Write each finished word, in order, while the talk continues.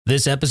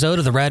This episode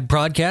of the RAD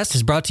Prodcast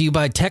is brought to you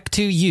by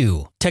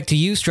Tech2U.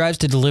 Tech2U strives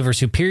to deliver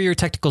superior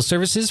technical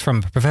services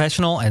from a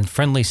professional and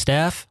friendly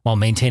staff while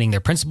maintaining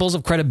their principles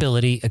of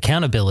credibility,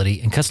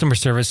 accountability, and customer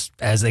service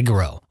as they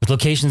grow. With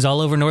locations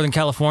all over Northern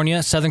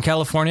California, Southern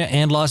California,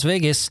 and Las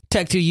Vegas,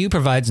 Tech2U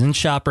provides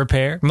in-shop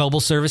repair,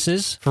 mobile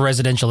services for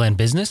residential and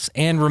business,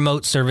 and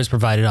remote service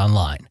provided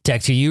online.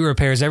 Tech2U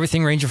repairs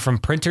everything ranging from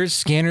printers,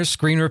 scanners,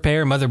 screen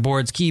repair,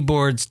 motherboards,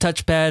 keyboards,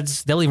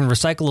 touchpads. They'll even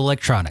recycle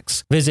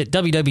electronics. Visit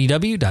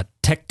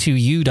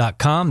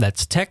www.tech2u.com.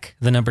 That's tech,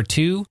 the number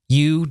 2,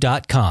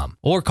 u.com.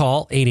 Or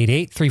call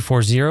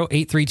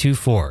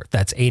 888-340-8324.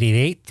 That's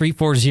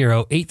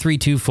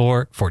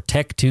 888-340-8324 for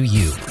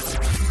Tech2U.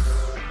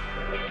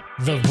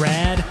 The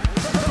RAD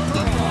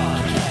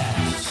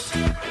Prodcast.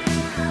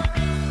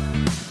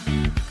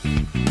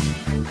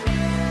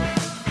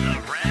 The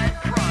RAD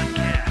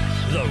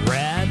Prodcast. The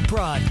RAD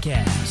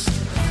Prodcast.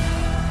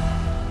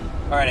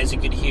 All right, as you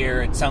can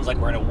hear, it sounds like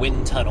we're in a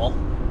wind tunnel.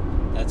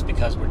 That's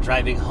because we're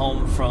driving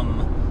home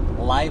from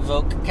Live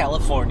Oak,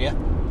 California.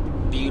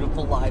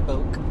 Beautiful Live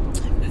Oak.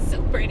 It's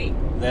so pretty.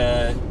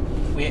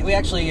 We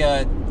actually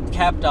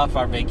capped off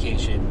our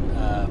vacation,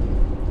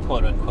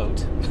 quote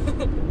unquote,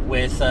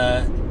 with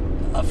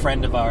a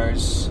friend of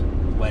ours'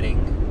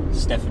 wedding,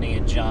 Stephanie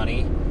and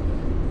Johnny.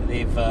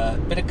 They've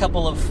been a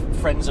couple of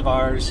friends of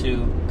ours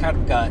who kind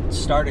of got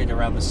started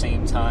around the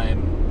same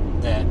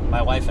time that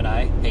my wife and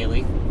I,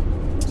 Haley.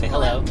 Say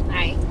hello.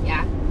 Hi,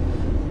 yeah.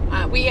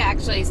 We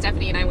actually,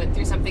 Stephanie and I went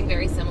through something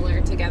very similar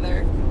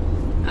together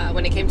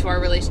when it came to our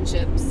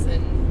relationships,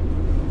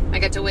 and I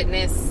got to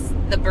witness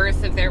the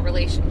birth of their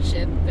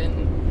relationship,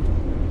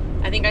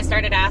 and I think I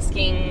started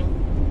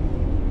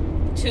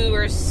asking 2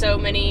 or so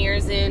many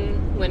years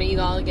in, when are you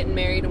all getting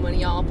married and when are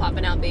y'all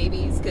popping out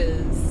babies?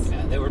 Because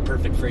they were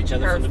perfect for each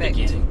other from the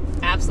beginning.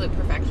 Absolute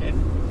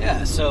perfection.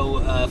 Yeah,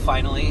 so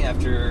finally,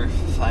 after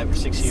 5 or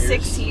 6 years.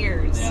 6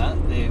 years. Yeah,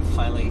 they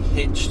finally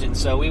hitched, and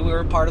so we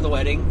were part of the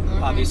wedding.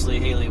 Mm-hmm. Obviously,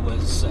 Haley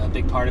was a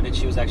big part of it.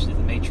 She was actually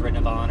the matron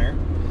of honor.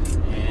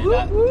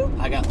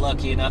 And I got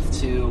lucky enough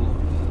to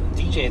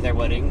DJ their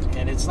wedding,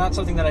 and it's not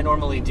something that I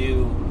normally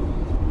do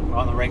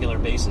on a regular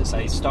basis.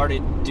 I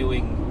started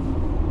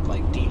doing,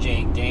 like,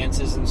 DJing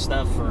dances and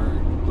stuff for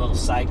a little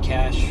side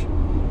cash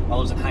while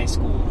I was in high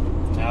school.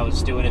 And I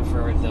was doing it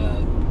for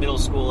the middle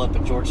school up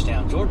in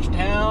Georgetown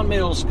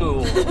Middle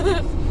School.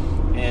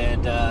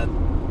 And,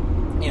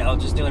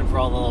 just doing it for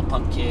all the little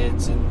punk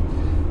kids,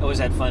 and always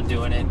had fun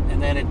doing it.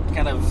 And then it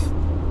kind of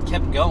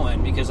kept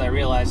going because I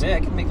realized, hey, I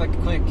can make like a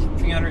quick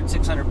 $300,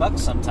 $600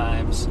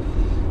 sometimes.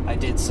 I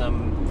did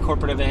some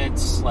corporate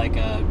events, like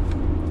a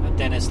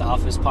dentist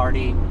office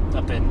party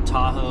up in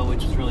Tahoe,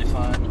 which was really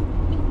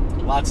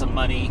fun. Lots of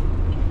money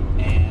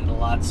and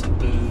lots of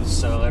booze,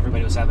 so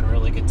everybody was having a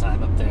really good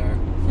time up there.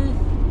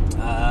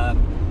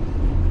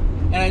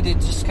 And I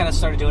just kind of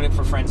started doing it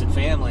for friends and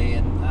family,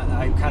 and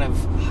I kind of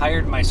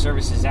hired my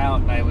services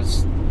out, and I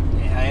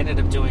ended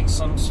up doing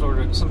some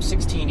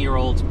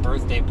 16-year-old's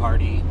birthday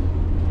party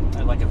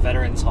at like a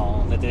veterans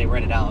hall that they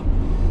rented out.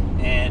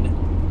 And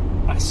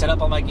I set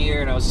up all my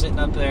gear, and I was sitting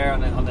up there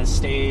on the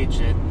stage,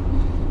 and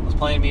I was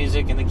playing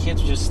music, and the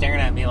kids were just staring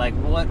at me like,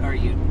 what are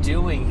you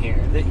doing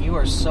here? That you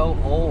are so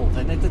old.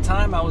 And at the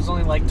time, I was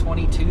only like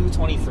 22,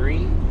 23. I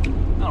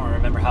don't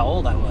remember how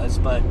old I was,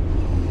 but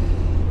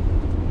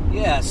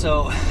yeah,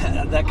 so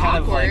that kind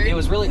of like, it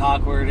was really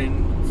awkward,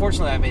 and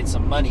fortunately I made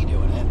some money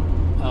doing it.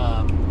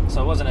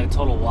 So it wasn't a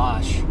total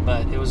wash,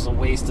 but it was a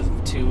waste of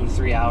 2 to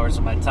 3 hours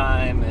of my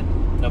time,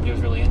 and nobody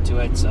was really into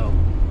it, so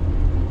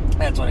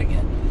that's what I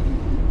get.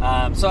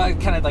 So I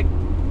kind of like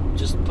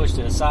just pushed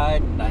it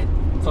aside, and I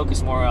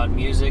focused more on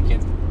music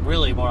and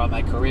really more on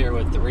my career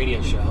with the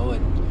radio show.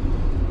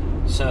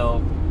 And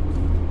so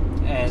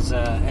as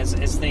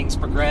things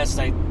progressed,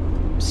 I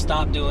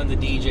stopped doing the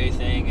DJ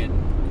thing, and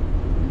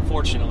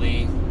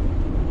fortunately,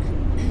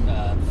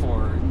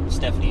 for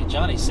Stephanie and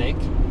Johnny's sake,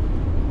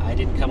 I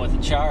didn't come with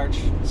a charge,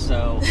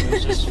 so it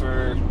was just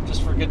for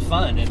good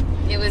fun. And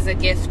it was a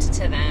gift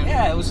to them.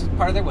 Yeah, it was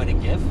part of their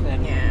wedding gift,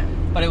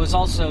 and but it was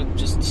also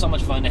just so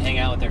much fun to hang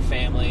out with their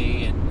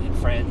family and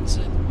friends.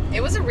 And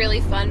it was a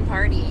really fun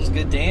party. It was a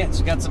good dance.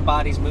 We got some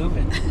bodies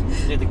moving.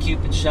 We did the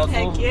Cupid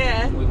Shuffle. Heck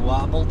yeah. We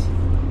wobbled.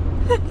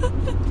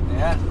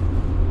 Yeah.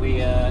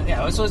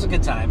 It was a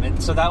good time.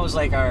 And so that was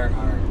like our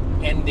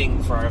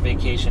ending for our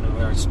vacation of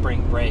our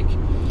spring break.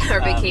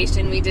 Our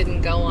vacation we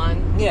didn't go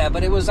on. Yeah,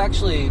 but it was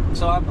actually,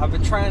 so I've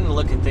been trying to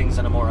look at things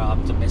in a more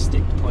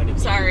optimistic point of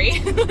view.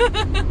 Sorry.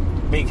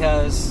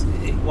 Because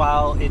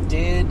while it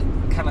did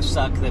kind of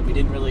suck that we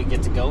didn't really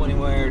get to go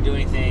anywhere or do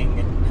anything,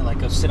 and like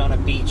go sit on a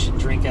beach and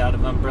drink out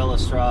of umbrella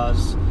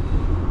straws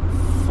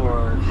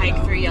for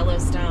hike through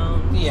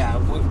Yellowstone. Yeah,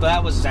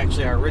 that was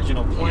actually our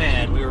original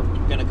plan. Yeah. We were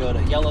going to go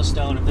to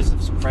Yellowstone and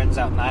visit some friends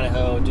out in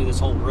Idaho, do this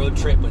whole road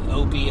trip with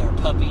Opie, our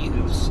puppy,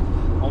 who's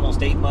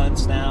almost 8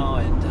 months now,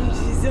 and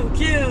she's so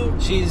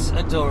cute. She's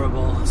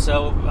adorable.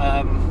 So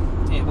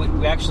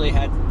we actually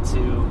had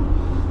to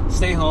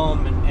stay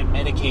home and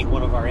medicate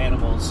one of our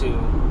animals who,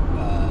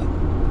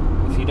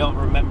 if you don't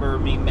remember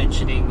me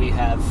mentioning, we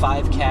have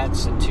 5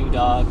 cats and 2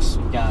 dogs.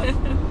 We've got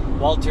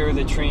Walter,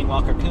 the Treen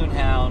Walker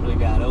Coonhound. We've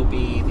got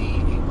Opie,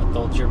 the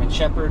old German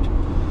Shepherd.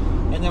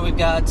 And then we've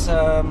got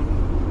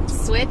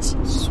Switch,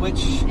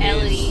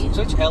 Ellie,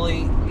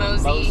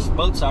 Mosey,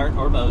 Mozart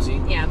or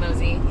Mosey. Yeah,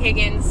 Mosey,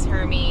 Higgins,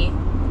 Hermie.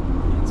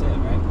 That's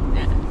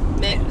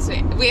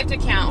it, right? We have to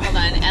count. Hold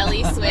on.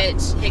 Ellie,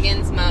 Switch,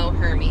 Higgins, Mo,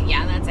 Hermie.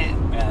 Yeah, that's it.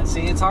 Yeah.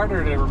 See, it's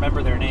harder to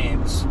remember their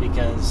names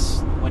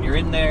because when you're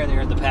in there, they're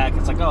in the pack.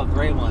 It's like, oh,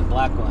 gray one,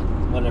 black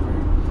one, whatever.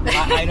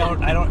 I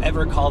don't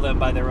ever call them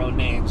by their own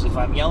names. If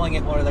I'm yelling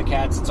at one of the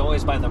cats, it's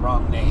always by the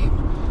wrong name.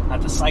 I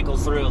have to cycle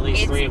through at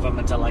least 3 of them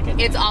until I get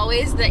there. It's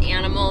always the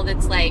animal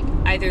that's like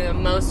either the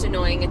most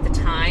annoying at the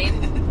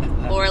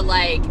time or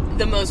like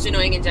the most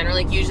annoying in general.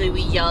 Like usually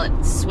we yell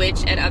at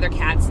Switch at other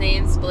cats'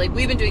 names, but like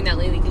we've been doing that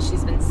lately because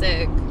she's been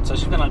sick. So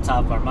she's been on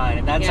top of our mind,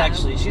 and that's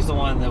actually, she's the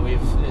one that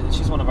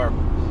she's one of our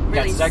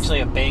cats. It's actually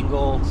a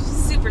Bengal.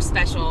 Super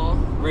special.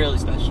 Really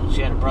special.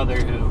 She had a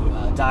brother who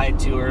died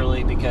too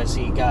early because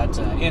he got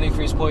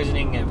antifreeze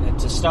poisoning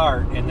to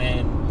start, and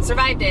then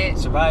survived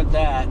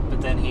that,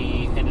 but then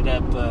he ended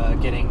up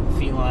getting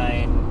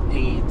feline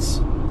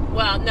AIDS.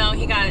 Well, no,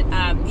 he got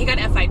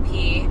FIP,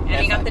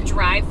 and he got the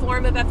dry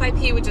form of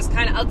FIP, which is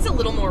it's a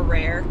little more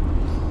rare.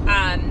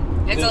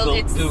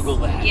 Google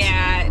that.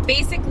 Yeah,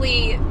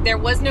 basically, there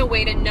was no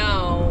way to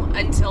know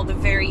until the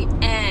very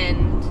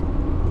end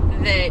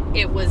that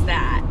it was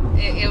that.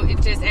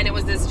 It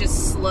was this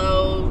just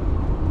slow.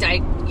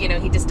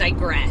 He just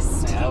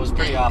digressed. Yeah, it was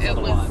pretty awful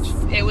to watch.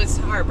 It was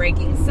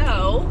heartbreaking.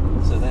 So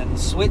then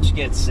Switch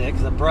gets sick,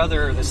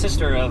 the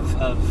sister of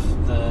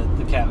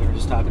the cat we were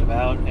just talking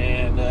about,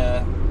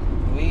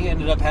 and we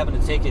ended up having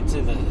to take it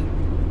to the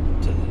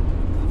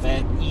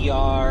vet,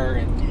 ER,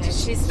 and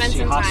she spent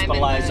some time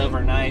hospitalized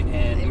overnight,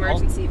 and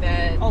emergency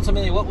vet.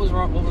 Ultimately, what was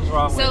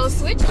wrong? So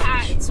Switch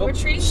cats were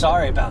treated.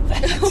 Sorry about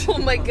that. Oh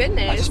my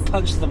goodness! I just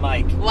punched the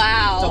mic.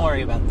 Wow. Don't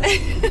worry about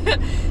that.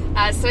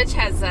 Switch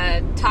has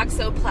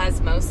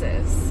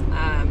toxoplasmosis.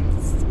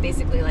 It's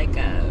basically like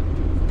a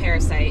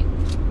parasite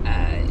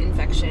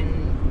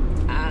infection.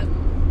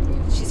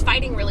 She's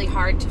fighting really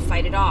hard to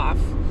fight it off,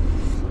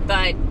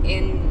 but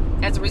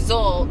as a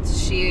result,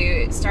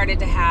 she started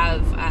to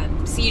have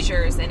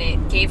seizures, and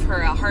it gave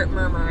her a heart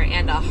murmur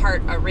and a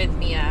heart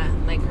arrhythmia.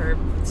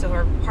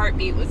 her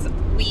heartbeat was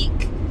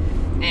weak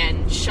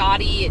and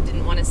shoddy. It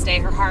didn't want to stay.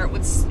 Her heart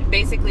would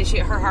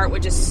her heart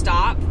would just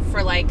stop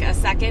for like a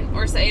second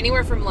or so,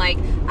 anywhere from like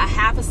a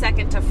half a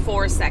second to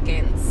 4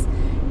 seconds,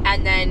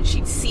 and then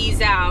she'd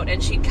seize out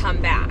and she'd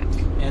come back.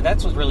 Yeah,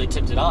 that's what really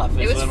tipped it off.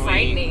 It was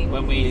frightening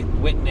when we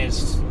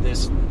witnessed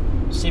this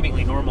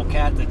seemingly normal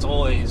cat that's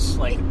always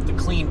like the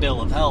clean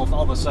bill of health,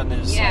 all of a sudden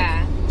is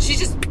she's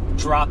just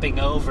dropping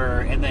over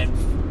and then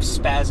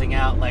spazzing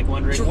out, like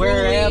wondering, drooling,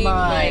 where am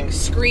I? Like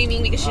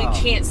screaming because she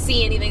can't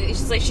see anything. It's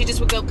just like she just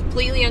would go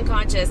completely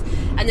unconscious,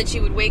 and then she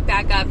would wake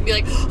back up and be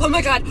like, oh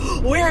my god,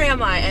 where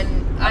am I?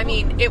 And I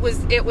mean, it was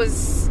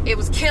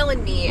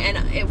killing me,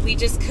 and we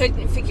just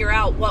couldn't figure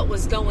out what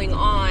was going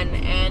on.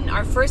 And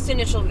our first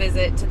initial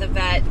visit to the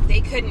vet,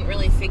 they couldn't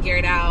really figure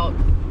it out.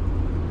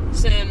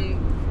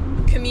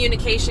 Some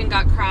communication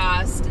got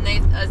crossed,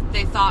 and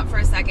they thought for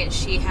a second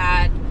she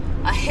had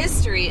a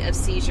history of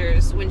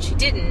seizures when she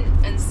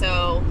didn't. And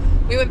so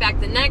we went back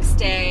the next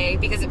day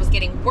because it was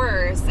getting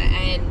worse,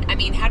 and I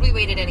mean, had we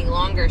waited any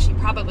longer, she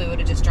probably would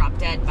have just dropped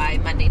dead by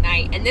Monday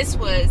night. And this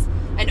was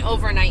an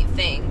overnight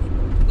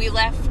thing. We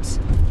left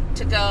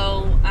to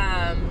go,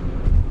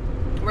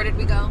 where did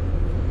we go?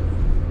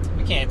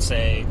 We can't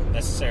say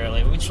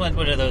necessarily. We just went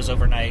one of those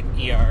overnight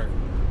ER.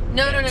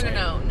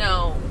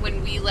 No.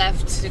 When we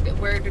left,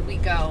 where did we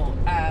go?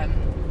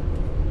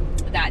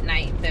 That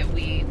night that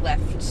we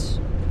left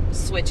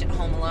Switch at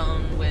home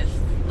alone with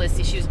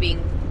Lissy. She was being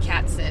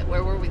cat sit.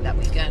 Where were we that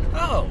weekend?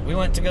 Oh, we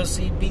went to go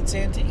see Beats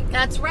Antique.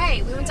 That's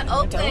right. We went to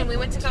Oakland. We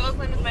went to go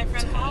Oakland with my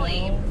friend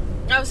Holly.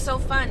 That was so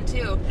fun, too.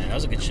 Yeah, that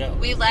was a good show.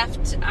 We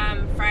left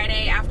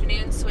Friday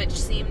afternoon. Switch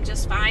seemed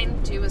just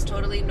fine. She was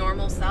totally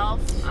normal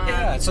self.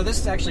 Yeah, so this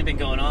has actually been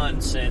going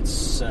on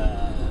since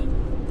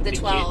the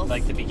 12th.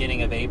 Like the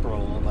beginning of April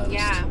almost.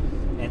 Yeah.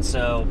 And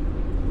so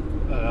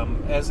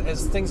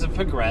as things have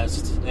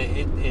progressed,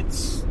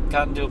 it's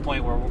gotten to a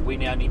point where we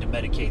now need to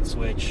medicate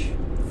Switch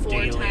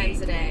daily, 4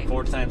 times a day.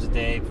 4 times a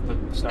day,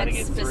 starting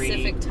at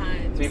specific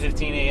times.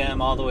 3:15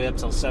 a.m. all the way up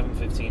till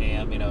 7:15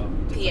 a.m.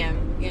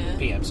 PM. Yeah.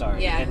 PM.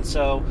 Sorry. Yeah. And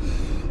so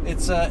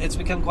it's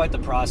become quite the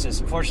process.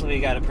 Unfortunately,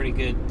 we got a pretty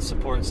good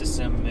support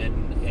system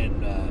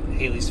in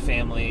Haley's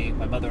family.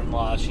 My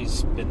mother-in-law,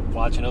 she's been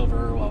watching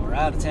over while we're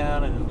out of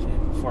town,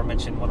 and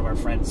aforementioned one of our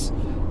friends,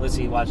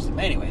 Lizzie, watched them.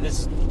 Anyway,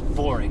 this is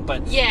boring,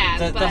 but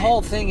the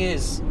whole thing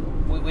is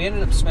we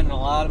ended up spending a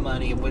lot of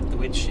money,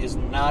 which is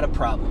not a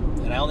problem.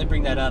 And I only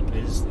bring that up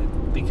is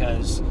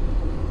because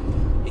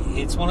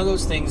it's one of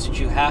those things that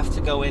you have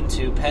to go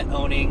into pet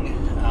owning.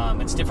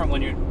 It's different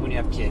when you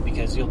have a kid,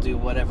 because you'll do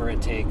whatever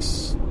it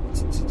takes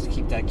to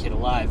keep that kid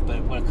alive.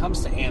 But when it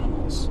comes to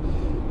animals,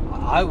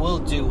 I will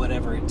do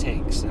whatever it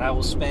takes, and I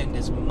will spend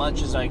as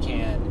much as I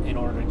can in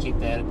order to keep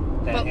that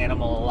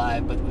animal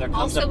alive. But there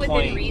comes also a point.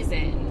 within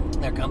reason.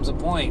 There comes a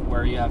point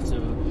where you have to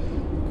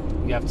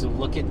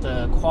look at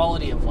the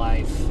quality of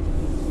life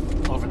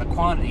over the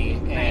quantity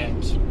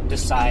and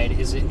decide: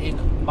 is it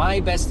in my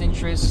best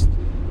interest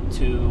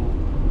to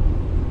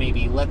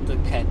maybe let the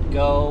pet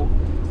go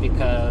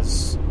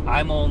because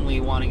I'm only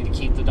wanting to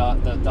keep the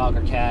dog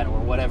or cat or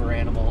whatever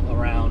animal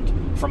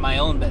around for my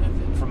own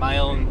benefit, for my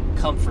own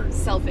comfort.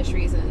 Selfish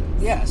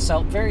reasons. Yeah,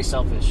 very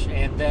selfish.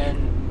 And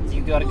then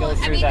you got to go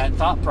through that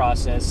thought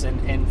process.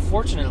 And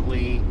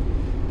fortunately,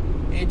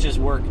 it just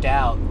worked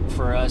out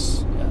for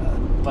us.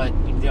 But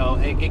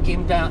it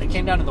came down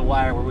to the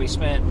wire where we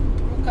spent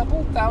a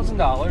couple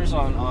 $1,000s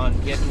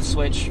on getting the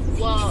switch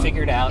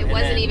figured out. It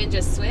wasn't even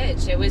just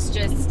switch. It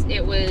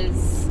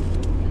was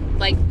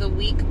like the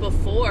week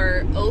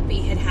before Opie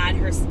had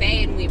her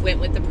spay, and we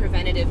went with the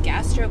preventative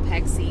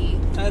gastropexy.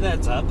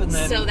 That's up, and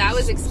then so that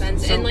was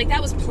expensive, and like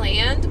that was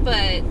planned,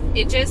 but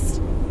it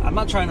just. I'm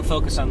not trying to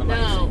focus on the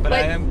money, but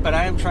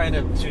I am trying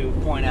to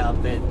point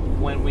out that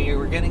when we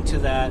were getting to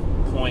that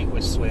point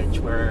with Switch,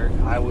 where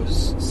I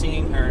was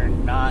seeing her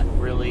not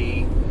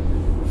really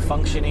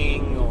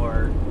functioning,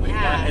 or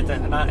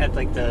not at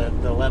like the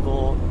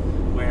level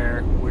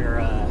where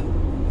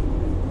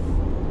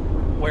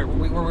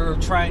we were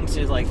trying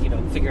to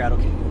figure out,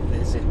 okay,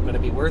 is it going to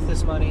be worth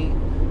this money,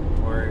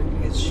 or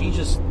is she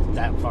just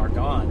that far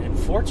gone? And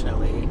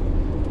fortunately,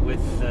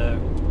 with the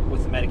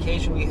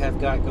medication we have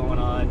got going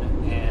on,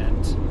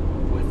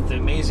 and with the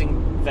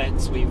amazing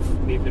vets we've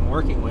been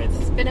working with,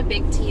 it's been a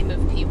big team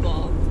of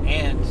people,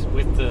 and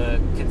with the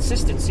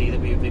consistency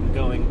that we've been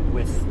going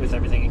with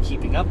everything and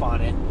keeping up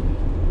on it,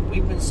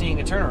 we've been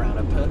seeing a turnaround,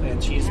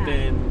 and she's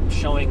been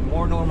showing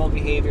more normal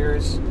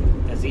behaviors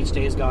as each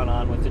day has gone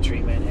on with the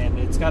treatment, and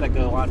it's got to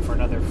go on for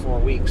another 4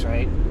 weeks,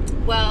 right?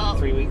 Well,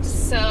 3 weeks.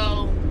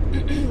 So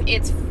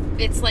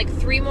it's like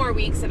 3 more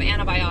weeks of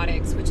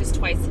antibiotics, which is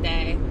twice a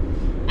day,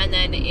 and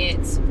then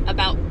it's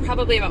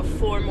probably about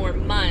 4 more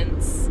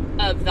months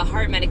of the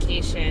heart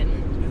medication.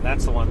 And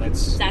that's the one that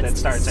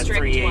starts at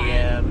 3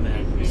 a.m.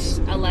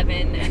 and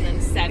 11 and then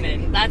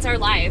 7. That's our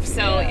life.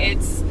 So I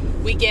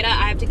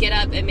have to get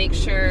up and make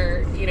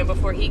sure,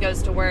 before he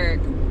goes to work,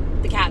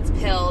 the cat's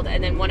pilled,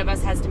 and then one of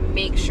us has to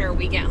make sure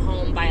we get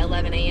home by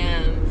 11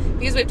 a.m.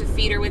 because we have to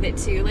feed her with it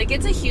too. Like,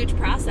 it's a huge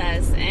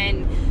process,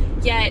 and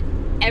yet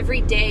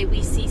every day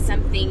we see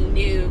something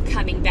new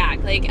coming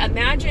back. Like,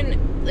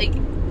 imagine, like,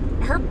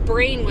 her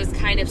brain was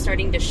kind of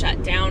starting to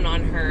shut down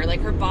on her. Like,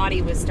 her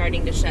body was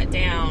starting to shut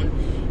down,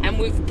 and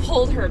we've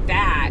pulled her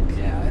back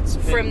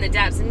from the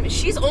depths. And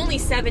she's only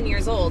 7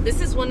 years old.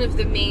 This is one of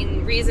the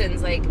main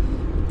reasons, like,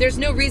 there's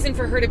no reason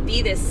for her to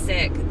be this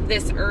sick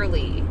this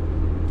early.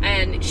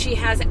 And she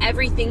has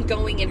everything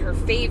going in her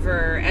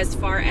favor as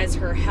far as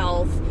her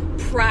health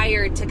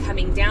prior to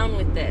coming down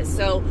with this.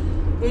 So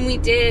when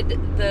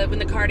when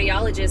the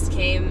cardiologist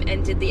came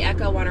and did the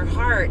echo on her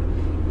heart,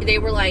 they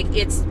were like,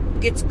 it's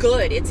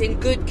good. It's in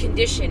good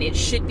condition. It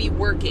should be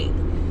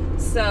working.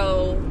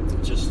 So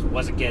it just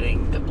wasn't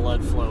getting the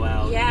blood flow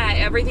out. Yeah,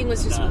 everything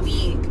was just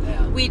weak.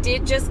 Yeah. We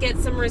did just get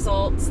some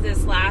results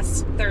this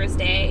last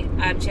Thursday.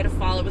 She had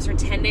it was her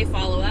 10-day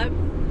follow-up.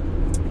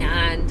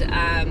 And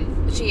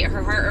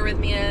her heart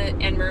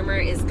arrhythmia and murmur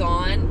is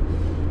gone.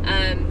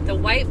 The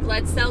white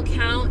blood cell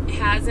count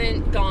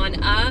hasn't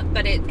gone up,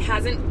 but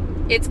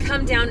it's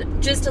come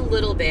down just a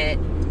little bit.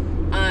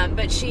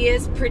 But she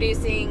is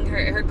producing,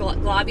 her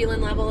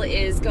globulin level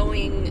is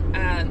going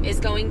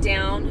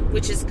down,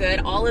 which is good.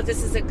 All of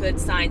this is a good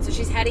sign. So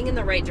she's heading in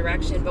the right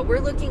direction, but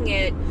we're looking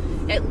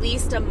at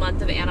least a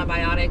month of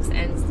antibiotics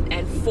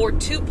and 4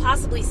 to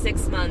possibly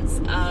 6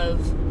 months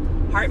of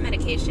heart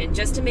medication,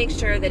 just to make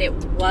sure that it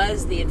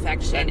was the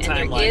infection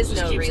and there is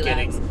no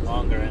relapse. Getting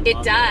longer and it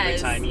longer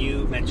does. Every time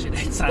you mention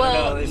it.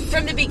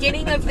 From the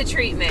beginning of the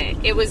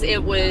treatment, it was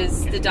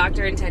the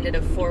doctor intended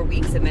of 4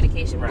 weeks of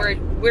medication.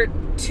 Right. We're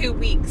 2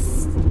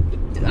 weeks,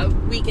 a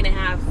week and a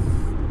half.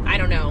 I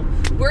don't know.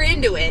 We're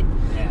into it.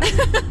 Yeah.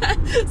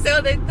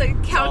 So the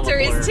counter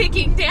is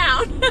ticking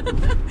down.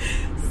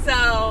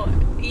 So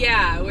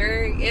yeah,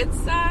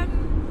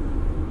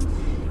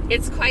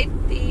 it's quite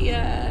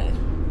the.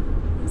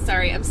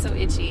 Sorry, I'm so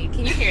itchy.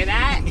 Can you hear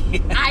that?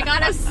 Yeah. I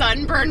got a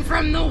sunburn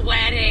from the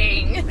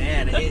wedding.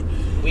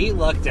 Man, we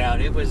lucked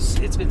out.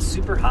 It's been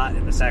super hot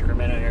in the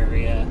Sacramento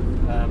area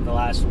the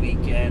last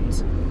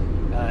weekend.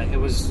 It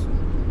was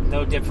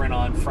no different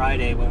on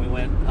Friday when we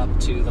went up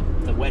to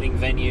the wedding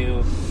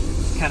venue,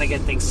 kind of get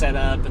things set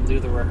up and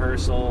do the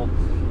rehearsal.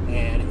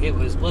 And it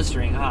was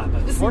blistering hot.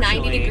 But it was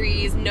 90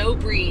 degrees, no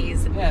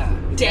breeze. Yeah.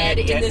 Dead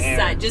in the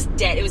sun. Just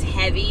dead. It was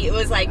heavy. It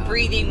was like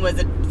breathing was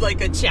a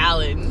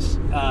challenge.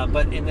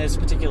 But in this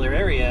particular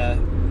area,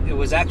 it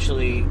was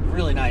actually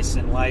really nice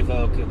in Live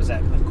Oak. It was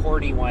at the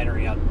Cordy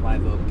Winery out in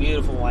Live Oak.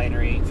 Beautiful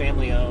winery,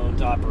 family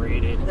owned,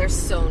 operated. They're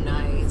so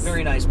nice.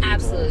 Very nice people.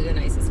 Absolutely the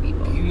nicest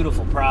people.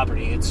 Beautiful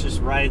property. It's just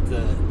right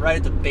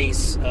at the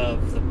base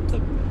of the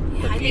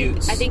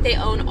buttes. I think they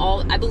own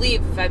all. I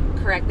believe, if I'm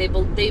correct,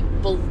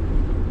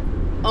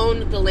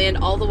 own the land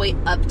all the way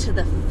up to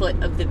the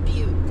foot of the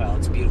butte. Well,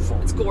 it's beautiful.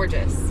 It's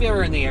gorgeous. If you're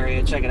ever in the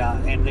area, check it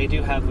out. And they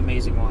do have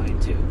amazing wine,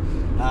 too.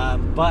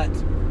 But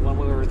when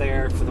we were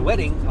there for the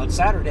wedding on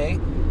Saturday,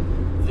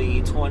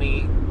 the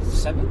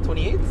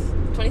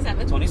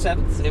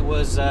 27th, it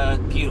was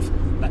beautiful.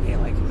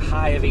 Like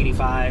high of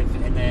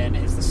 85, and then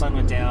as the sun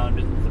went down,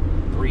 the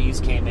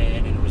breeze came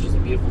in, and it was just a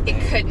beautiful day.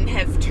 It couldn't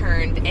have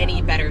turned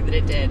any better than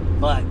it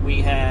did. But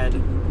we had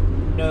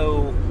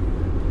no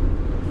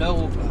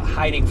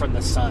hiding from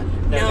the sun.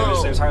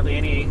 There's hardly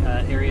any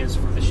areas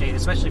for the shade,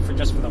 especially for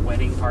the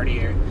wedding party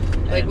here.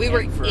 Like we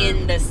were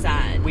in the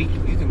sun.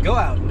 You can go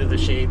out into the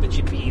shade, but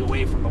you'd be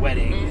away from the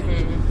wedding.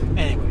 Mm-hmm.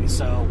 Anyway,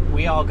 so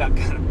we all got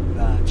kind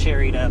of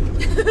cherried up.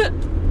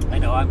 I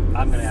know I'm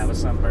gonna have a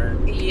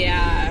sunburn.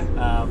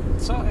 Yeah.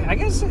 So I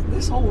guess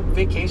this whole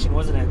vacation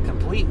wasn't a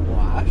complete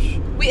wash.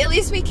 At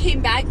least we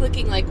came back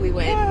looking like we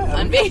went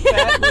on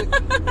vacation.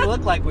 We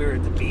looked like we were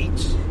at the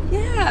beach.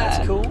 Yeah.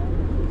 That's cool.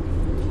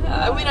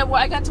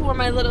 I got to wear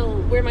my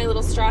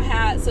little straw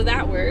hat, so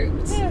that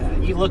worked. Yeah,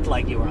 you looked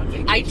like you were on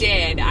vacation. I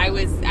did. I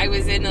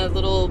was in a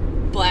little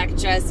black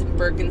dress and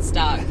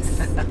Birkenstocks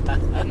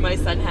and my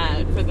sun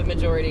hat for the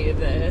majority of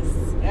this.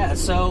 Yeah,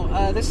 so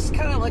this is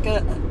kind of like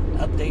a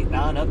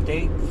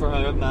non-update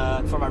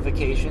from our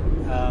vacation.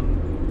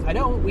 I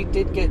know I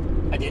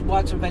did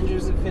watch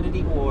Avengers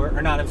Infinity War,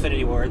 or not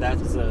Infinity War, that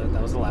was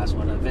the last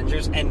one.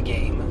 Avengers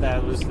Endgame,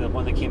 that was the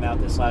one that came out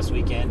this last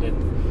weekend,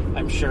 and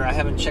I'm sure, I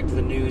haven't checked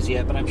the news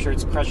yet, but I'm sure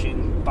it's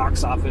crushing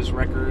box office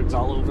records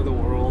all over the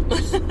world,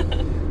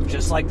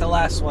 just like the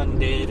last one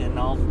did, and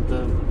all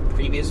the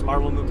previous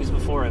Marvel movies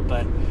before it.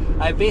 But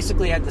I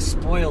basically had to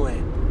spoil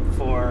it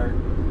for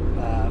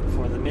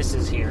the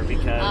missus here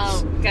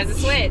because of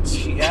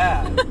Switch.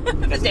 Yeah,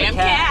 the damn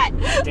cat.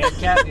 The damn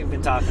cat we've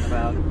been talking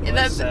about.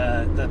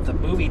 The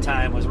movie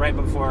time was right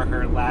before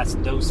her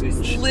last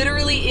dosage.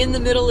 Literally in the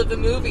middle of the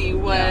movie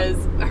was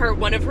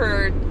one of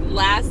her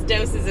last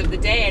doses of the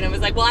day, and I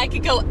was like, well, I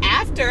could go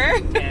after.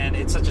 And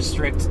it's such a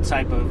strict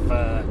type of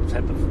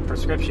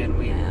prescription.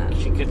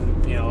 She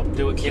couldn't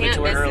give it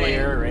to her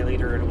earlier or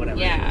later or whatever.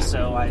 Yeah.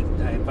 So I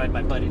invited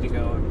my buddy to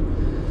go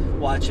and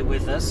watch it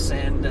with us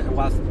and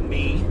with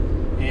me.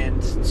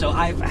 And so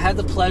I've had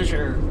the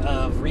pleasure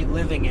of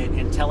reliving it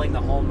and telling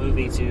the whole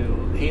movie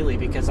to Haley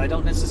because she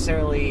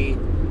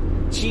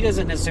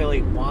doesn't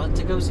necessarily want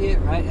to go see it,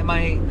 right?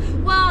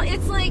 Well,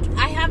 it's like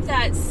I have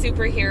that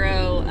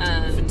superhero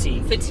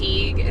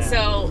fatigue. Yeah.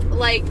 So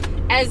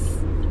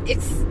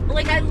it's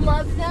like I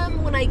love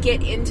them when I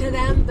get into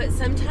them, but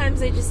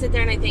sometimes I just sit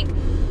there and I think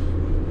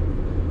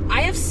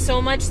I have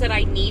so much that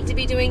I need to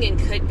be doing and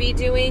could be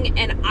doing,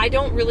 and I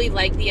don't really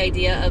like the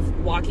idea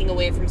of walking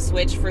away from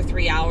Switch for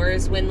 3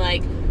 hours when,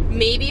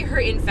 maybe her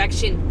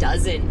infection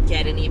doesn't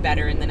get any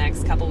better in the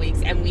next couple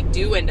weeks, and we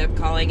do end up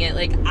calling it.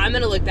 I'm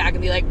going to look back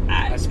and be like,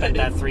 I spent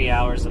that 3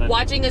 hours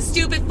watching a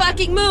stupid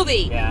fucking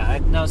movie.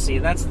 Yeah, see,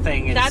 that's the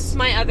thing. That's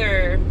my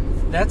other...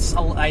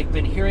 I've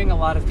been hearing a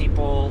lot of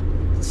people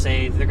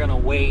say they're going to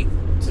wait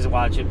to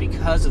watch it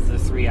because of the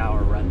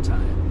 3-hour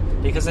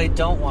runtime, because they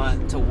don't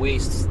want to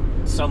waste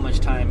so much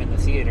time in the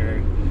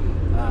theater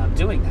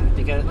doing that.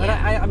 Because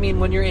I mean,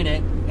 when you're in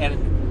it,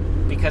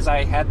 and because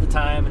I had the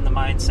time and the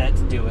mindset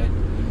to do it,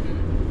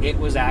 it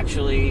was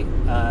actually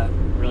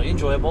really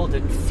enjoyable. It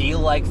didn't feel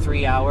like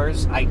 3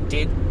 hours. I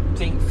did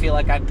feel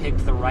like I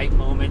picked the right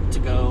moment to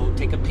go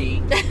take a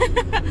pee.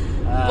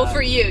 Well,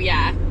 for you,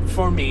 yeah.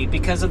 For me,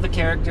 because of the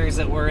characters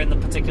that were in the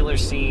particular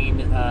scene.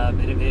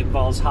 It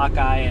involves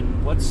Hawkeye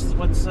and what's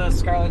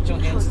Scarlett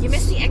Johansson's... Oh, you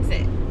missed the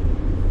exit.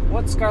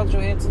 What's Scarlett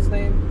Johansson's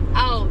name?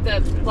 Oh,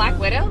 the Black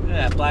Widow?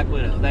 Yeah, Black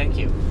Widow. Thank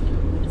you.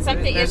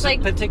 Something. There's it's a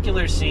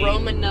particular scene.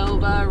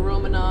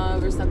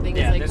 Romanov, or something.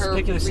 Yeah, it's there's a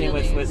particular scene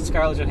with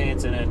Scarlett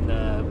Johansson and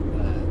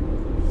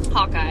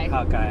Hawkeye.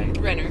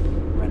 Renner.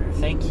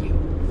 Thank you.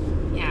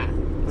 Yeah.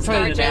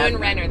 ScarJo and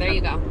Renner. There you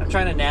go. I'm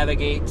trying to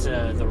navigate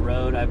the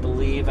road. I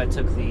believe I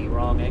took the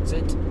wrong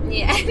exit.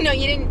 Yeah. No,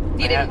 you didn't.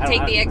 You didn't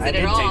take the exit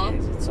at all. I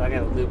didn't take the exit, so I got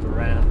to loop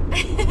around.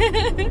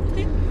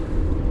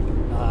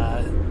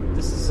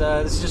 This is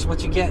just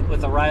what you get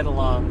with a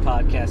ride-along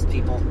podcast,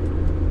 people.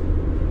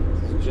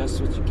 This is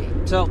just what you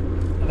get. So,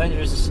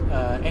 Avengers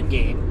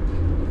Endgame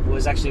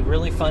was actually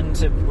really fun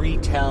to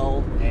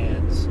retell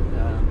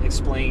and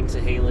explain to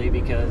Haley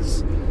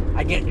because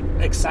I get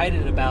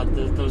excited about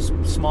those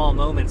small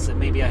moments that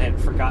maybe I had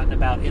forgotten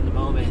about in the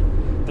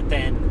moment, but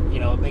then,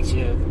 it makes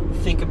you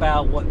think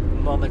about what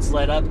moments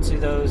led up to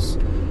those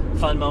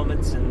fun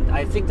moments, and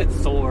I think that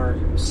Thor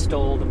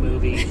stole the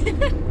movie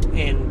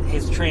in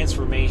his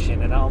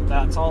transformation, and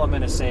that's all I'm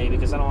going to say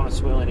because I don't want to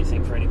spoil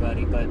anything for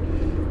anybody, but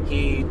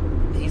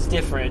he's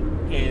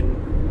different in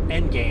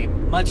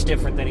Endgame, much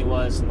different than he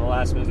was in the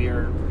last movie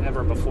or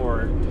ever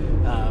before,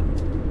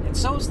 and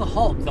so is the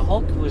Hulk. The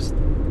Hulk was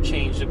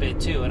changed a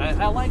bit too, and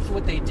I liked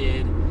what they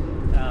did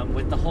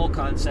with the whole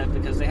concept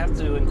because they have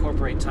to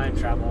incorporate time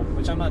travel,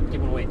 which I'm not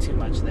giving away too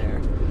much there.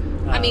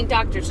 I mean,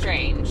 Doctor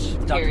Strange.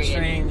 Doctor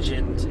Strange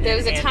and there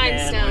was a time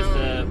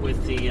stone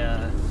with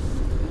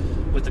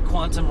the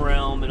quantum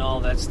realm and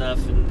all that stuff,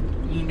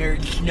 and You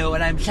nerds know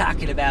what I'm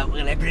talking about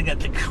when I bring up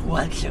the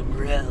quantum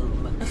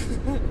realm.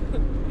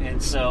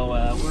 And so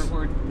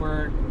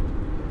we're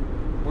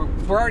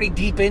already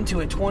deep into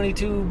it.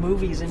 22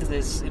 movies into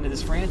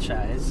this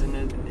franchise,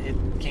 and it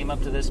came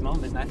up to this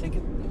moment, and I think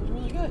it was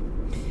really good.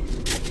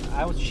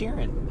 I was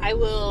cheering. I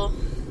will.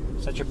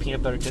 Is that your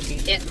peanut butter cookie?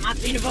 It's my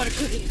peanut butter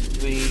cookie.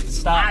 We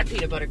stopped. My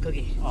peanut butter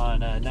cookie. On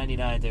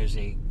 99, there's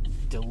a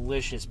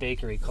delicious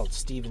bakery called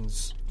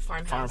Stevens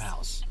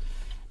Farmhouse.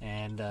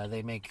 And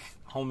they make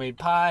homemade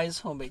pies,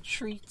 homemade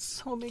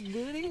treats, homemade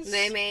goodies.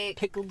 They make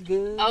pickled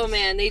goods. Oh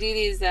man, they do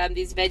these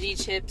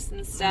veggie chips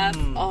and stuff.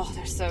 Oh,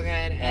 they're so good.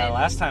 Yeah,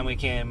 last time we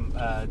came,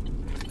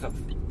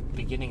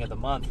 beginning of the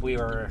month, we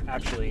were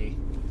actually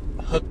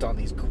hooked on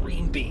these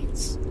green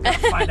beans.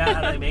 Find out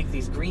how they make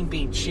these green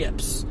bean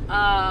chips.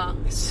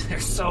 They're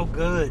so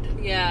good.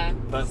 Yeah.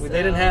 But they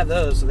didn't have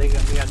those, so we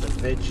got the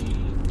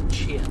veggie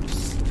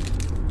chips.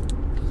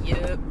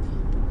 Yep.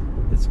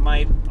 This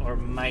might or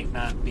might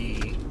not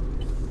be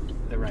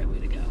the right way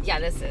to go. Yeah,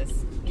 this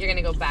is. You're going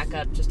to go back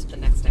up just to the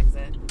next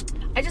exit.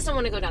 I just don't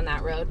want to go down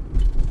that road.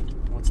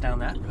 What's down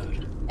that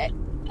road?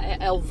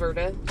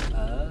 Alberta.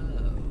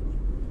 Oh.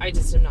 I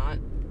just am not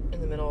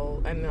in the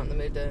middle. I'm not in the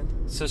mood to...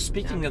 So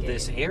speaking of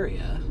this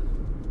area,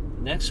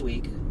 next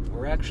week,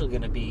 we're actually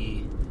going to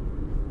be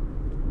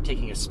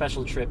taking a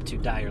special trip to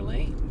Dyer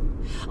Lane.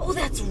 Oh,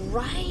 that's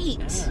right.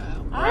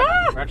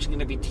 Yeah. We're actually going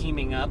to be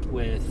teaming up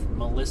with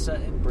Melissa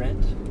and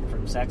Brent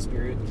from Sack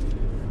Spirit.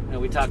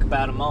 We talk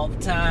about them all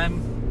the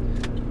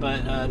time,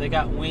 but they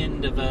got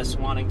wind of us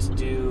wanting to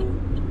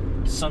do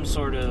some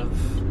sort of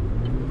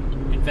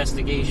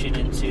investigation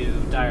into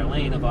Dyer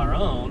Lane of our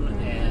own,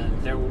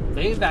 and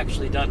they've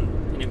actually done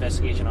an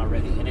investigation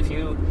already. And if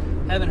you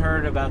haven't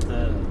heard about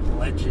the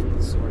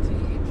legends or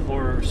the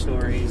horror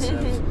stories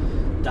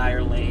of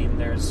Dyer Lane,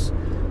 there's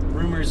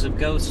rumors of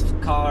ghost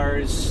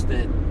cars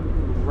that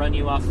run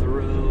you off the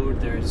road.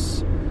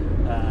 There's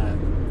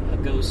a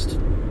ghost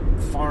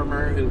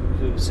farmer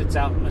who sits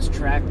out in his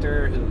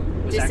tractor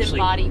who was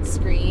disembodied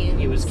scream.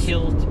 He was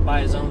killed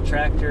by his own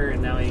tractor,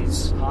 and now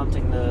he's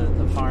haunting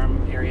the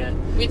farm area.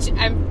 Which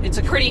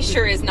it's pretty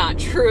sure is not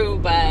true,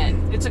 but...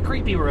 It's a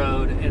creepy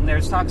road, and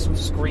there's talks of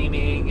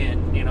screaming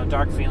and,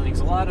 dark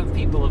feelings. A lot of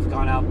people have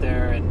gone out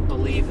there and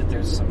believe that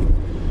there's some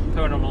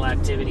paranormal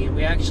activity, and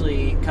we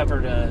actually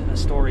covered a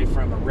story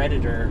from a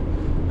Redditor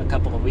a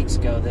couple of weeks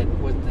ago that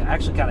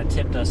actually kind of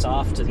tipped us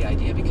off to the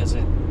idea, because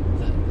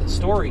the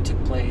story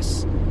took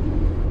place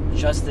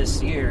just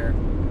this year.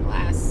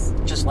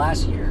 Just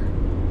last year.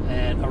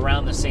 And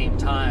around the same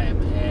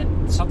time.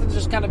 And something's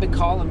just kind of been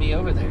calling me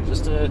over there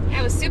just to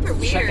it was super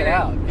weird. Check it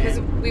out. Because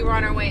we were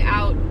on our way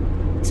out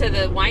to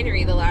the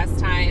winery the last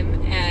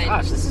time. And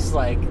gosh, this is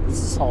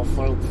all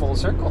full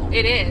circle.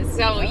 It is.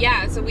 So,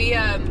 so we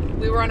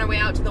were on our way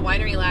out to the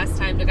winery last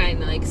time to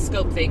kind of,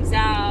 scope things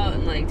out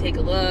and, take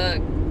a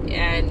look.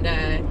 And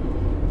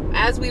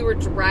as we were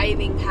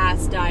driving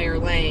past Dyer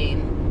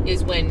Lane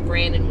is when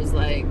Brandon was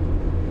like,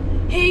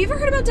 hey, you ever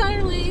heard about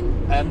Dyer Lane?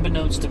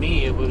 Unbeknownst to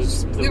me, it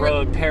was the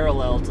road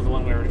parallel to the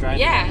one we were driving.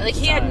 Yeah,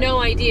 he had no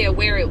idea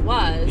where it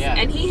was. Yeah,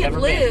 and he had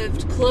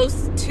lived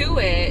close to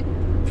it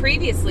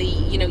previously,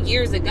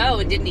 years ago,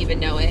 and didn't even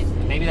know it.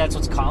 Maybe that's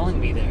what's calling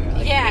me there.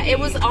 It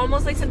was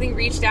almost like something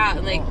reached out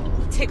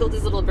and, tickled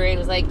his little brain.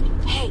 Was like,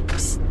 hey,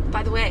 psst,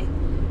 by the way.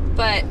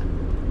 But...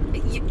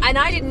 And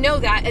I didn't know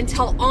that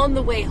until on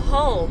the way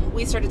home,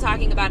 we started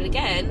talking about it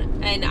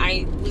again, and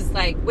I was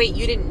like, wait,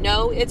 you didn't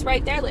know it's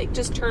right there?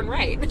 Just turn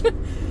right.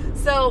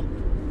 So,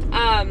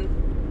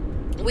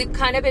 we've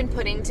kind of been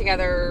putting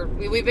together,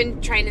 we've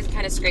been trying to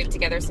kind of scrape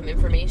together some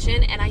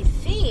information, and I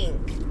think,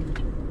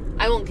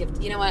 I won't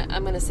give, you know what,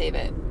 I'm going to save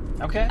it.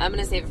 Okay. I'm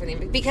going to save it for the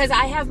end, because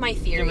I have my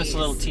theories. Give us a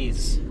little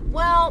tease.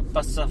 Well.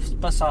 Bust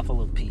off a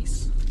little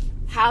piece.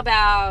 How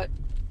about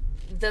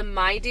the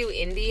Maidu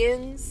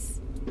Indians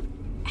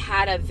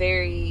had a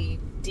very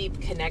deep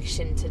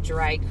connection to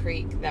Dry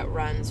Creek that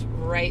runs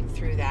right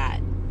through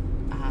that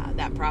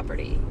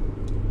property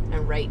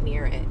and right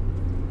near it.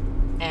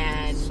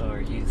 And so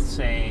are you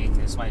saying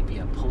this might be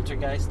a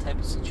poltergeist type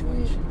of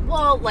situation?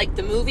 Well, like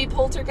the movie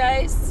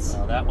Poltergeist.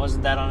 Well, that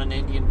wasn't that on an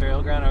Indian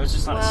burial ground, or it was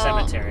just on a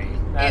cemetery?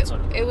 That's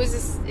what it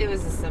was. It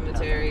was a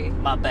cemetery. Okay.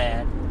 My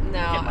bad. No,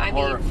 Get my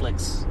horror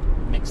flicks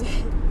mixed up.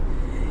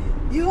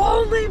 You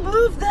only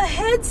move the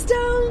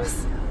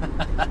headstones?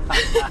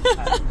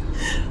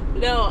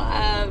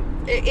 No,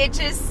 it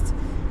just,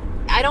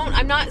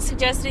 I'm not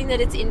suggesting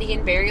that it's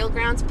Indian burial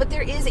grounds, but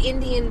there is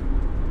Indian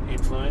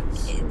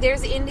influence.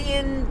 There's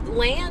Indian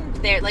land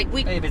there.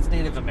 Babe, it's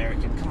Native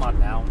American. Come on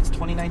now. It's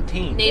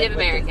 2019. Native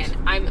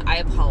American. I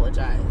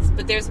apologize.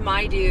 But there's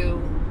Maidu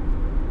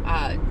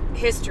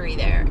history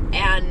there.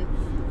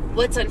 And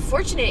what's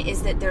unfortunate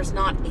is that there's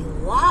not a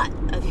lot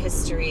of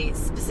history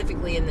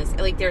specifically in this.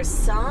 There's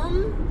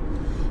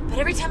some, but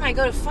every time I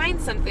go to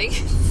find something,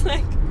 it's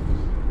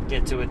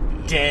get to a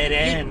dead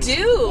end. You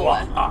do.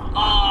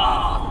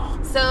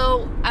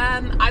 So,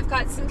 I've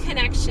got some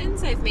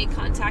connections. I've made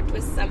contact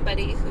with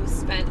somebody who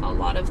spent a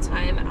lot of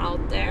time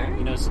out there.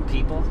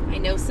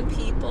 know some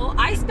people.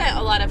 I spent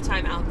a lot of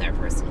time out there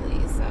personally,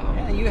 so...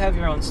 Yeah, you have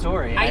your own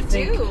story. I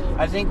do.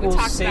 I think we'll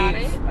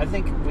save... I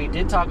think we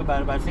did talk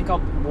about it, but I think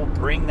we'll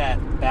bring that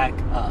back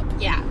up.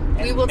 Yeah,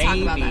 we will talk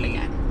about that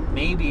again.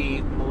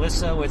 Maybe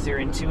Melissa with her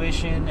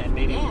intuition, and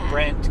maybe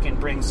Brent can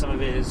bring some of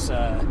his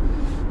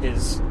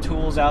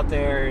tools out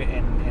there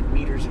and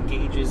meters and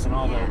gauges and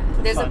all the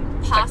There's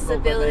fun a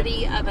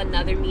possibility of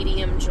another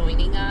medium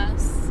joining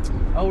us.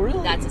 Oh,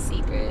 really? That's a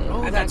secret.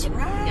 Oh, that's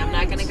right. I'm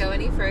not going to go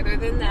any further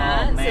than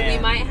that. Oh, man. So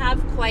we might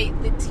have quite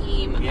the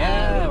team.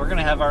 Yeah, we're going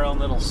to have our own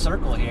little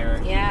circle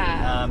here.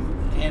 Yeah.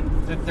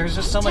 And there's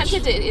just so much...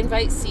 I'm tempted to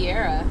invite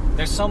Sierra.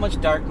 There's so much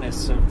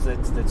darkness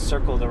that's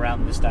circled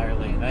around this Dyer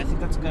lane. And I think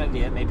that's a good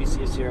idea. Maybe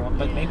see Sierra,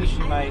 but maybe she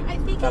might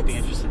not be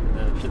interested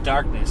in the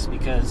darkness,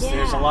 because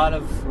there's a lot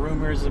of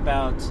rumors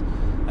about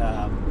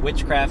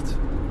witchcraft,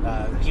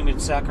 human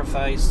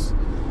sacrifice.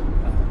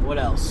 What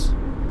else?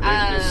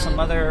 There's some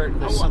other...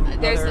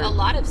 There's a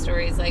lot of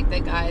stories, like the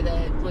guy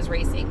that was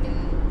racing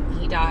and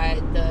he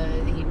died.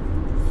 He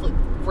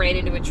ran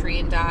into a tree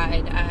and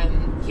died.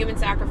 Human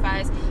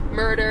sacrifice,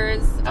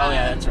 murders.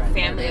 That's right.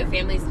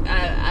 Families.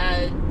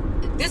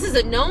 This is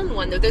a known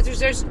one, though.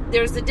 There's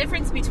a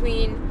difference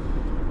between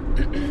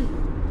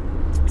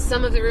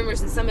some of the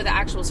rumors and some of the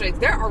actual stories.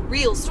 There are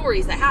real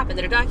stories that happen,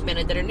 that are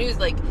documented, that are news.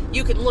 Like,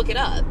 you can look it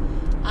up.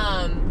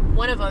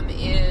 One of them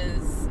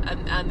is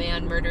a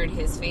man murdered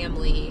his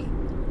family,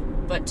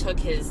 but took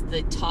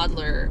the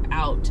toddler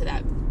out to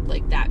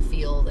that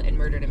field and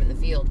murdered him in the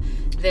field.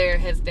 There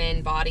have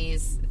been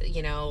bodies,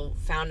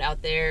 found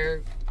out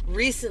there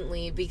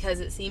recently, because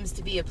it seems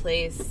to be a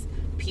place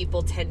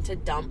people tend to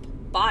dump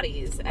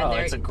bodies. And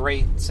it's a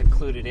great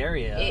secluded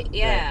area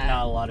that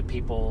not a lot of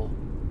people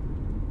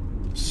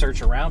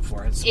search around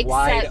for. It's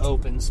wide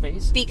open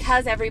space.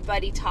 Because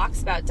everybody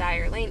talks about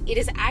Dyer Lane, it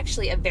is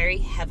actually a very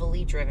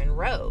heavily driven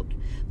road,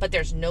 but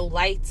there's no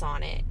lights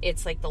on it.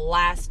 It's like the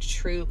last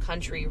true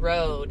country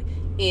road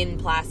in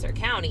Placer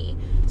County,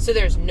 so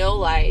there's no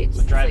lights.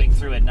 So driving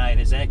through at night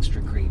is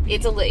extra creepy.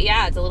 It's a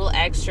little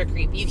extra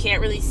creepy. You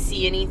can't really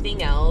see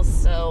anything else,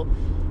 so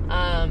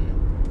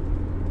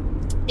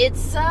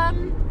it's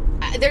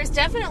there's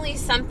definitely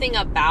something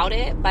about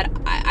it, but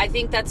I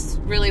think that's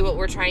really what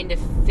we're trying to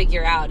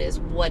figure out is,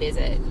 what is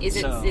it?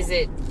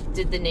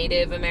 Did the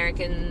Native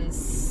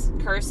Americans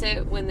curse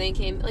it when they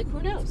came? Like,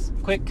 who knows?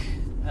 Quick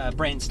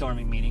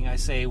brainstorming meeting. I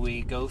say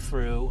we go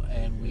through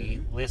and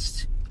we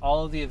list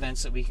all of the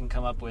events that we can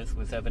come up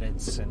with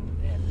evidence and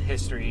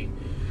history,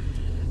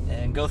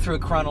 and go through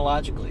it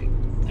chronologically,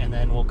 and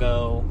then we'll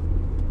go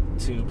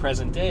to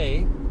present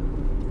day.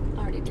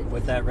 Already did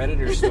with that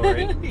Redditor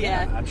story.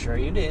 Yeah, I'm sure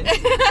you did.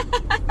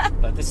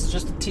 But this is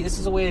just this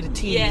is a way to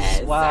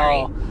tease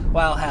while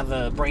have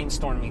a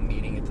brainstorming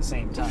meeting at the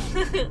same time.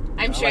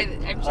 I'm sure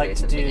there's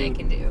something I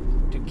can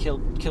do.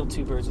 Kill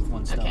two birds with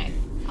one stone. Okay,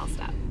 I'll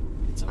stop.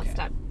 It's okay. I'll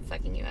stop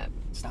fucking you up.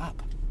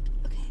 Stop.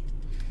 Okay.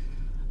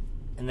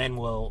 And then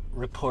we'll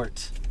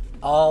report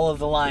all of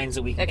the lines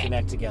that we can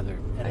connect together,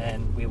 and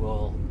then we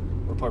will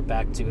report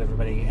back to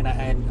everybody. And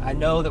I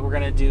know that we're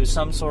going to do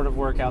some sort of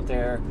work out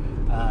there.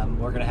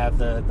 We're going to have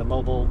the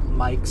mobile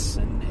mics,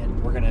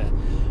 and we're going to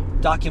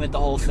document the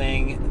whole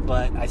thing.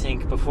 But I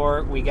think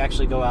before we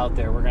actually go out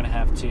there, we're going to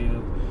have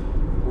to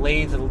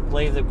lay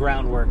the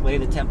groundwork, lay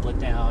the template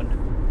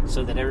down,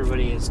 so that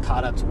everybody is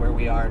caught up to where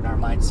we are in our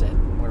mindset,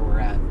 where we're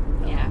at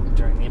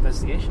during the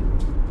investigation.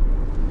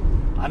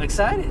 I'm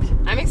excited.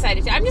 I'm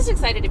excited too. I'm just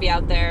excited to be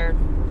out there.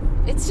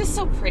 It's just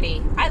so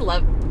pretty.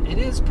 It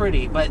is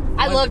pretty, but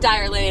I love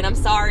Dyer Lane. I'm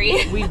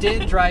sorry. We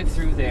did drive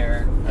through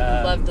there.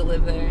 I'd love to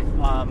live there.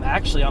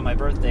 Actually, on my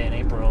birthday in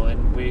April,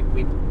 and we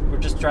were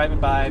just driving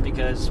by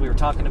because we were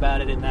talking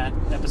about it in that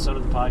episode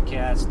of the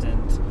podcast,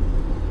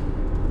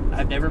 and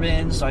I've never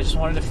been, so I just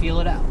wanted to feel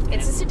it out.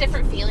 It's just a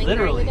different feeling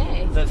during the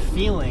day. The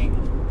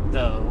feeling,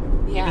 though,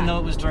 even though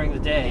it was during the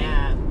day,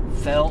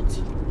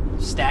 felt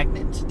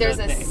stagnant. There's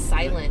a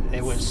silence.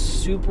 It was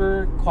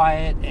super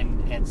quiet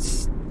and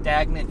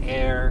stagnant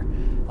air.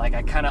 Like,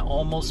 I kind of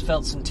almost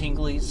felt some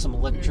tingly, some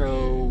electric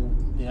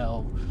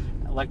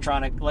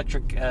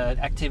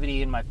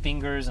activity in my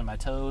fingers and my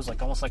toes,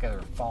 like almost like I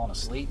were falling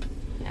asleep.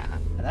 Yeah.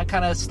 And that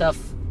kind of stuff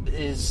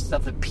is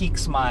stuff that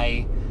piques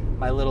my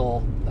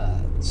little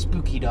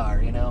spooky dar,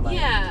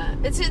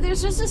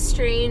 there's just a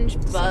strange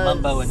buzz. The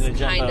mumbo and the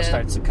jumbo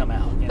starts to come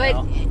out, But,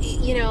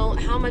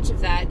 how much of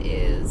that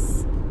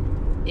is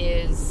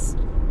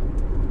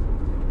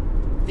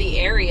the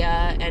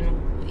area, and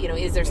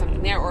is there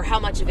something there, or how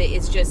much of it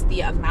is just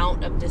the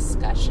amount of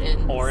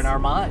discussion, or in our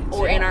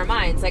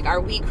minds, like, are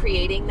we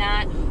creating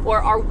that, or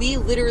are we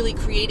literally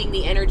creating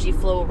the energy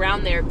flow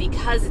around there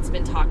because it's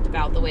been talked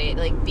about the way,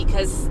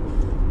 because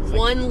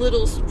one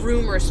little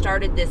rumor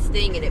started this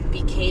thing and it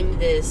became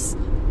this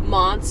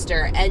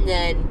monster, and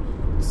then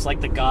it's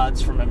like the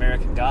gods from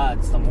American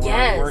Gods. The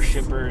more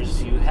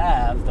worshippers you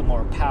have, the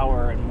more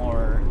power and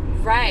more.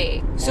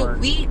 Right. So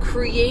we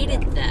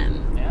created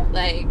them. Yeah.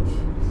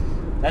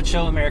 That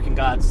show, American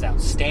Gods, is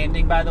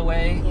outstanding, by the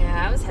way.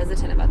 Yeah, I was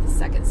hesitant about the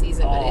second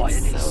season, but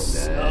it's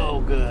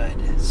so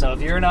good. So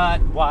if you're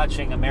not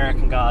watching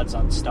American Gods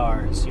on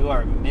Starz, you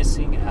are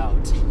missing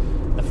out.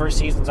 The first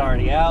season's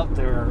already out.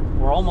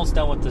 We're almost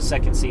done with the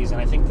second season.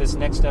 I think this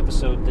next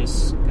episode,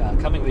 this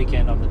coming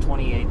weekend on the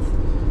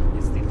 28th,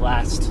 is the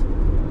last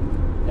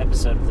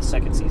episode of the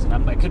second season.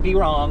 I could be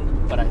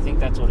wrong, but I think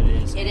that's what it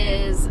is. It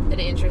is an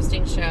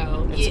interesting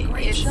show. It's a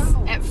great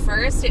show. At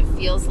first, it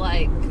feels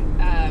like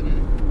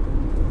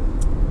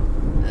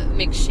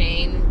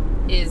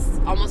McShane is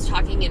almost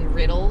talking in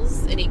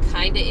riddles, and he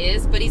kind of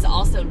is, but he's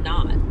also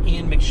not.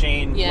 Ian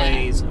McShane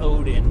plays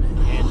Odin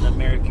in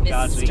American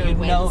Gods. So you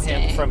know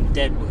him from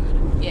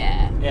Deadwood.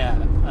 Yeah.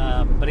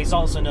 Yeah. But he's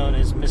also known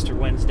as Mr.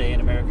 Wednesday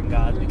in American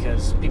Gods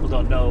because people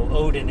don't know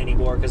Odin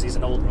anymore because he's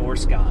an Old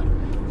Norse god.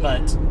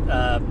 But,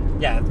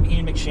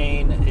 Ian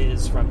McShane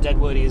is from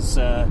Deadwood. He's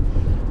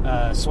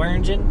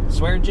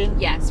Swearingen?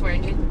 Yeah,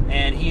 Swearingen.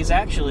 And he's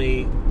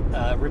actually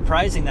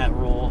reprising that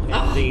role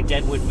in the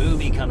Deadwood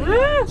movie coming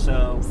out.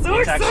 So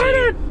it's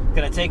actually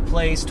going to take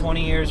place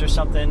 20 years or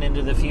something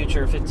into the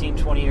future, 15,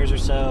 20 years or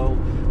so,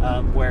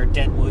 where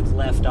Deadwood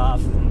left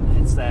off.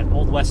 And it's that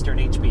old Western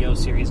HBO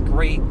series.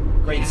 Great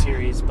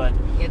series. But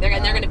they're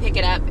going to pick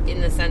it up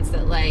in the sense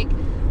that, like,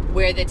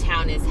 where the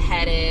town is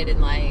headed and,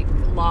 like,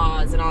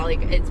 laws and all,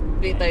 like, it's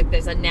like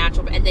there's a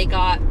natural, and they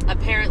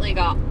apparently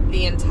got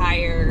the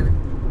entire,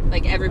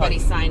 like, everybody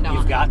signed on.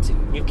 You've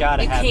got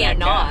to have that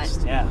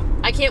cast. Yeah.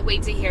 I can't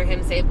wait to hear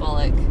him say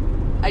Bullock.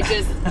 I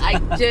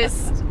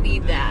just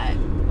need that.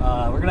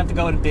 We're gonna have to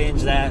go and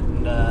binge that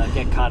and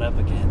get caught up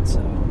again. So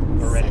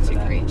we're ready for that.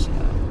 Such a great show.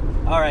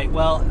 All right.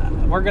 Well,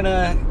 we're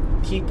gonna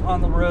keep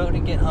on the road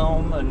and get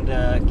home and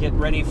get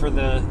ready for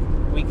the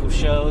week of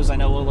shows. I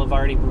know we'll have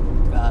already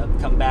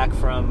come back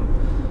from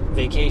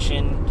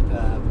vacation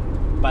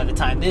by the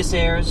time this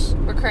airs.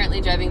 We're currently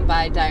driving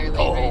by Dyer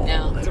Lane right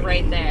now. It's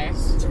right there.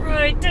 It's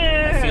right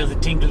there. I feel the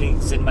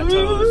tinglings in my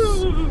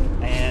toes.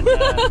 And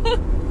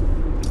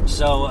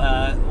so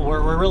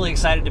we're really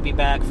excited to be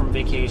back from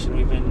vacation.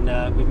 We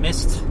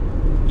missed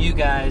you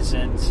guys,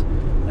 and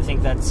I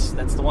think that's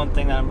the one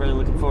thing that I'm really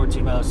looking forward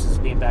to most is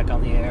being back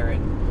on the air,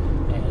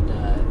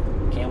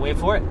 and can't wait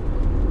for it.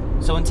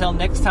 So until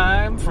next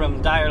time,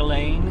 from Dyer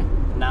Lane,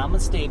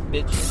 namaste,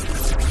 bitch.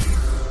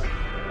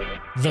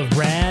 The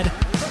RAD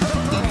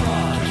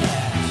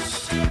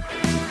Prodcast.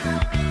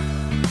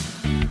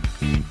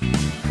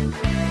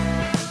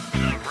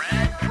 The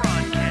RAD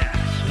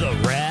Prodcast. The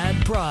RAD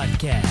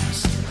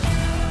Prodcast.